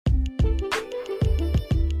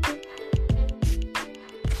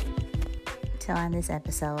So on this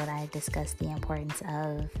episode, I discussed the importance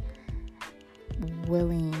of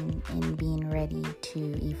willing and being ready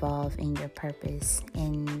to evolve in your purpose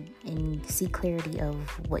and see clarity of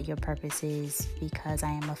what your purpose is, because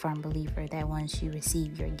I am a firm believer that once you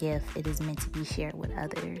receive your gift, it is meant to be shared with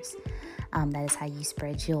others. That is how you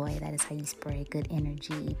spread joy. That is how you spread good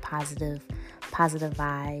energy, positive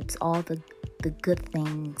vibes, all the good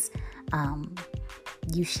things.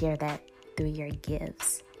 You share that through your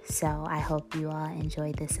gifts. So I hope you all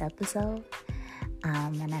enjoyed this episode,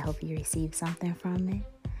 and I hope you receive something from it,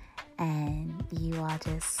 and you all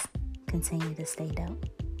just continue to stay dope.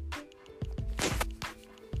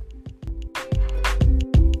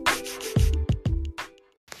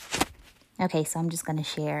 Okay, so I'm just going to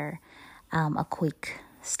share a quick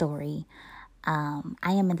story. I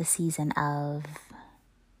am in the season of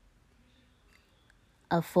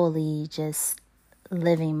fully just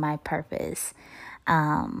living my purpose.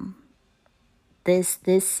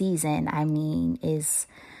 This season, is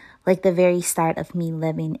like the very start of me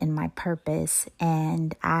living in my purpose,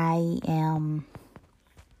 and I am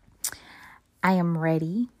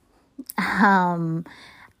ready. I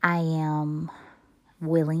am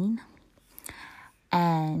willing,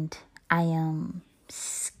 and I am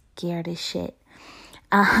scared as shit.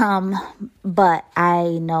 But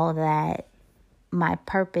I know that my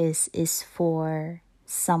purpose is for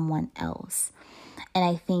someone else. And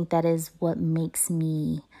I think that is what makes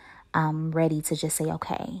me ready to just say,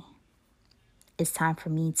 okay, it's time for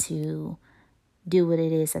me to do what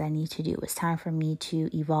it is that I need to do. It's time for me to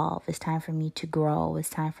evolve. It's time for me to grow. It's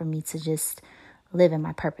time for me to just live in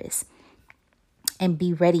my purpose and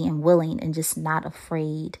be ready and willing and just not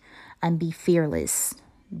afraid and be fearless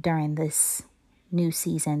during this new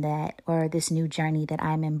season or this new journey that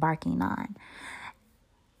I'm embarking on.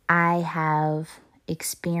 I have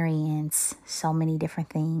experienced so many different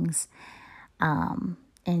things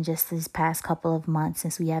in just this past couple of months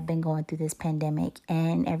since we have been going through this pandemic,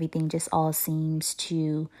 and everything just all seems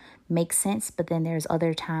to make sense. But then there's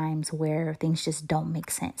other times where things just don't make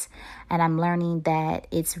sense. And I'm learning that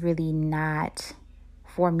it's really not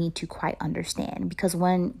for me to quite understand, because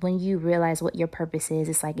when you realize what your purpose is,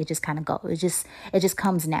 it's like it just kind of goes. It just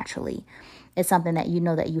comes naturally. It's something that you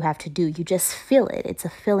know that you have to do. You just feel it. It's a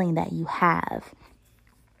feeling that you have.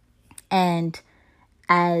 And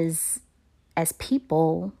as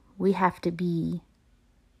people, we have to be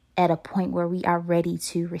at a point where we are ready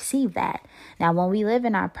to receive that. Now, when we live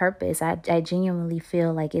in our purpose, I genuinely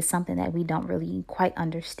feel like it's something that we don't really quite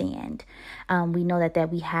understand. We know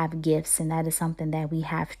that we have gifts, and that is something that we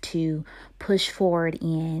have to push forward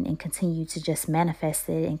in and continue to just manifest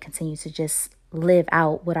it and continue to just live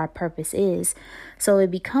out what our purpose is. So it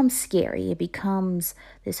becomes scary. It becomes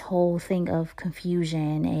this whole thing of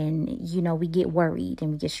confusion, and we get worried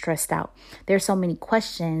and we get stressed out. There's so many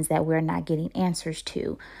questions that we're not getting answers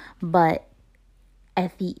to, but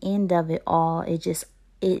at the end of it all,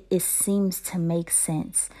 it seems to make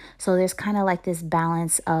sense. So there's kind of like this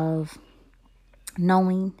balance of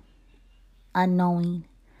knowing, unknowing,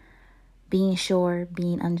 being sure,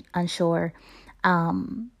 being unsure.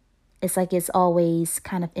 It's like it's always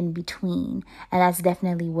kind of in between. And that's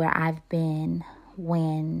definitely where I've been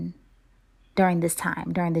during this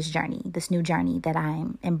journey, this new journey that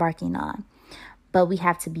I'm embarking on. But we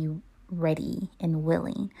have to be ready and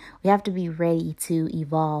willing. We have to be ready to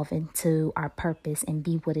evolve into our purpose and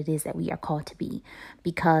be what it is that we are called to be.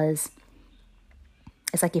 Because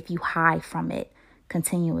it's like if you hide from it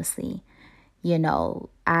continuously,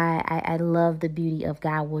 I love the beauty of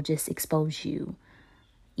God will just expose you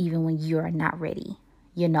even when you're not ready.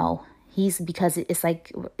 Because it's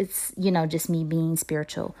like, it's, just me being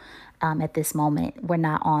spiritual at this moment. We're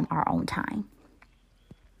not on our own time.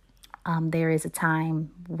 There is a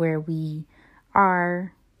time where we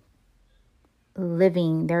are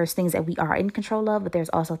living. There's things that we are in control of, but there's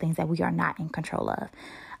also things that we are not in control of,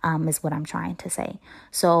 is what I'm trying to say.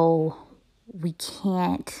 So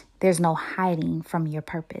there's no hiding from your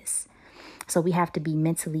purpose. So we have to be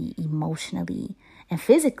mentally, emotionally, and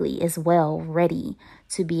physically as well ready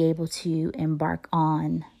to be able to embark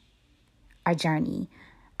on our journey.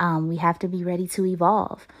 We have to be ready to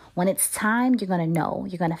evolve. When it's time, you're going to know,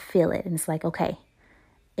 you're going to feel it. And it's like, okay,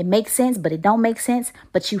 it makes sense, but it don't make sense.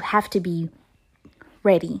 But you have to be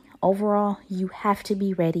ready. Overall, you have to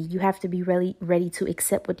be ready. You have to be ready to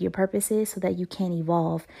accept what your purpose is so that you can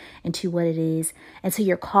evolve into what it is, into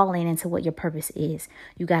your calling, into what your purpose is.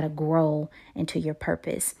 You got to grow into your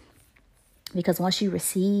purpose. Because once you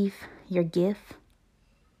receive your gift,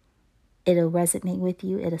 it'll resonate with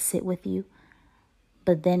you. It'll sit with you.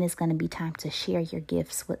 But then it's going to be time to share your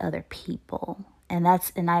gifts with other people.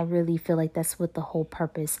 And I really feel like that's what the whole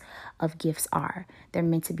purpose of gifts are. They're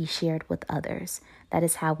meant to be shared with others. That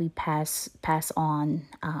is how we pass on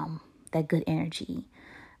that good energy,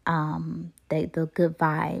 the good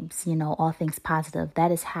vibes, all things positive.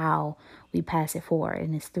 That is how we pass it forward,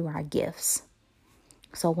 and it's through our gifts.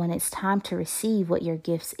 So when it's time to receive what your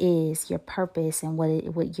gifts is, your purpose, and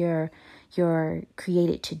what you're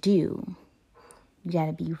created to do, you got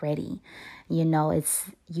to be ready.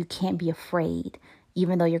 You can't be afraid.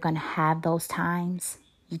 Even though you're going to have those times,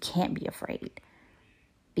 you can't be afraid,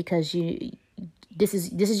 because this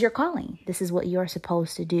is your calling. This is what you're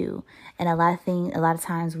supposed to do. And a lot of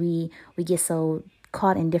times we get so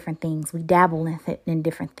caught in different things. We dabble in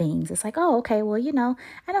different things. It's like, oh, okay, well, I know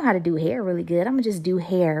how to do hair really good. I'm gonna just do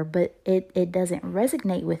hair, but it doesn't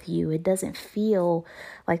resonate with you. It doesn't feel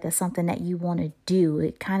like that's something that you want to do.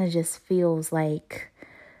 It kind of just feels like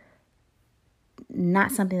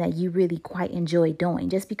not something that you really quite enjoy doing.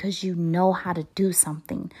 Just because you know how to do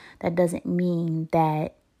something, that doesn't mean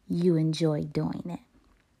that you enjoy doing it.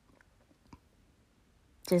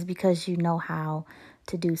 Just because you know how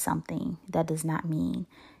to do something, that does not mean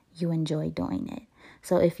you enjoy doing it.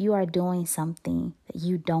 So if you are doing something that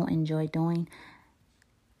you don't enjoy doing,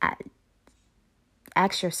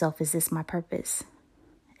 ask yourself, is this my purpose?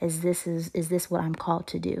 Is this what I'm called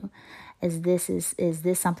to do? Is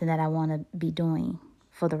this something that I want to be doing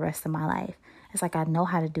for the rest of my life? It's like, I know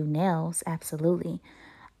how to do nails, absolutely.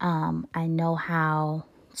 I know how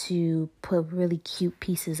to put really cute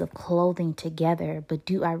pieces of clothing together, but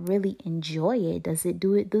do I really enjoy it?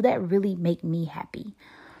 Do that really make me happy?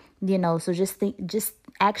 So just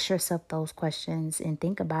ask yourself those questions and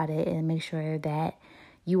think about it, and make sure that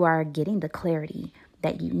you are getting the clarity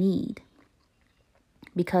that you need.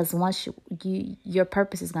 Because once your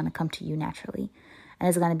purpose is going to come to you naturally, and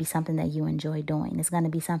it's going to be something that you enjoy doing. It's going to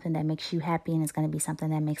be something that makes you happy, and it's going to be something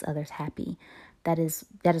that makes others happy. That is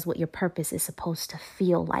what your purpose is supposed to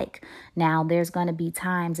feel like. Now, there's going to be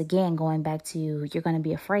times, again, going back to, you're going to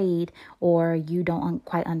be afraid, or you don't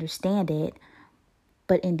quite understand it.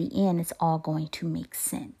 But in the end, it's all going to make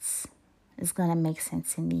sense. It's going to make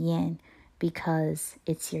sense in the end, because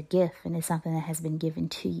it's your gift, and it's something that has been given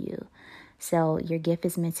to you. So your gift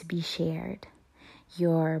is meant to be shared.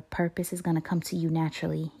 Your purpose is going to come to you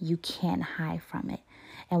naturally. You can't hide from it.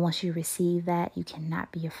 And once you receive that, you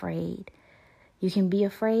cannot be afraid. You can be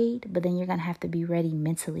afraid, but then you're going to have to be ready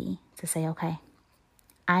mentally to say, okay,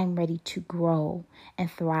 I'm ready to grow and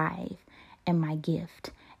thrive in my gift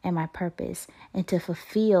and my purpose, and to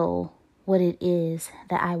fulfill what it is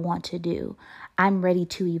that I want to do. I'm ready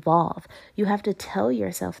to evolve. You have to tell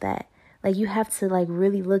yourself that. Like, you have to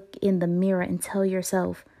really look in the mirror and tell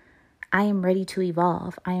yourself, I am ready to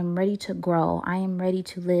evolve. I am ready to grow. I am ready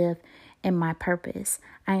to live in my purpose.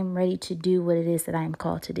 I am ready to do what it is that I am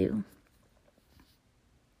called to do.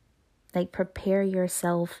 Prepare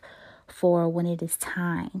yourself for when it is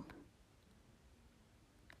time.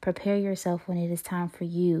 Prepare yourself when it is time for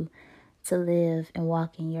you to live and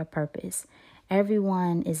walk in your purpose.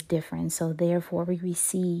 Everyone is different, so therefore we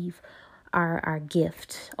receive our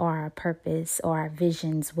gift or our purpose or our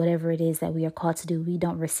visions, whatever it is that we are called to do. We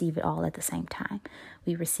don't receive it all at the same time.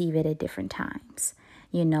 We receive it at different times.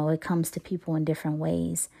 It comes to people in different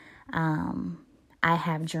ways. I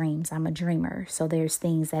have dreams. I'm a dreamer. So there's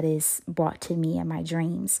things that is brought to me in my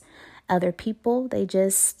dreams. Other people, they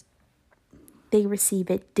receive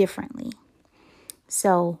it differently.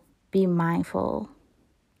 So be mindful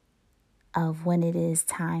of when it is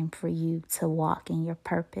time for you to walk in your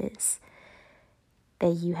purpose,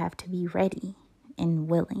 that you have to be ready and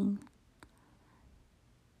willing.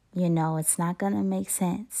 It's not going to make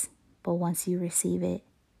sense, but once you receive it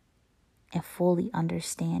and fully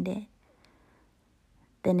understand it,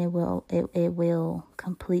 then it will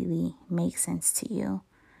completely make sense to you,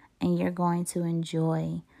 and you're going to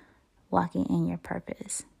enjoy walking in your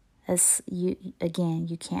purpose. You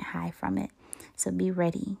can't hide from it. So be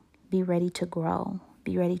ready. Be ready to grow.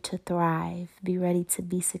 Be ready to thrive. Be ready to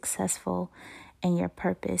be successful in your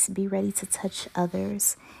purpose. Be ready to touch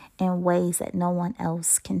others in ways that no one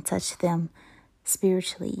else can touch them,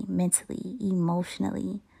 spiritually, mentally,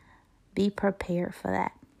 emotionally. Be prepared for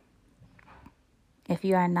that. If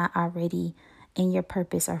you are not already in your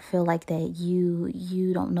purpose, or feel like that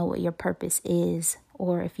you don't know what your purpose is,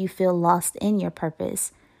 or if you feel lost in your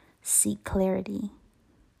purpose, seek clarity.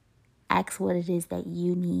 Ask what it is that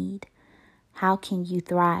you need. How can you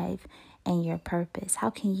thrive in your purpose? How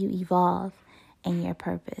can you evolve in your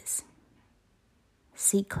purpose?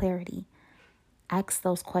 Seek clarity. Ask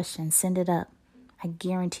those questions. Send it up. I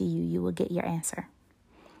guarantee you will get your answer.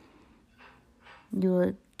 You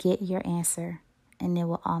will get your answer and it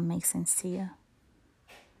will all make sense to you.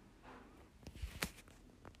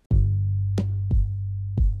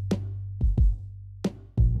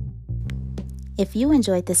 If you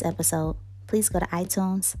enjoyed this episode, please go to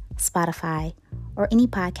iTunes, Spotify, or any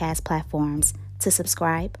podcast platforms to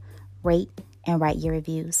subscribe, rate, and write your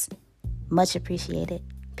reviews. Much appreciated.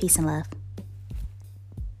 Peace and love.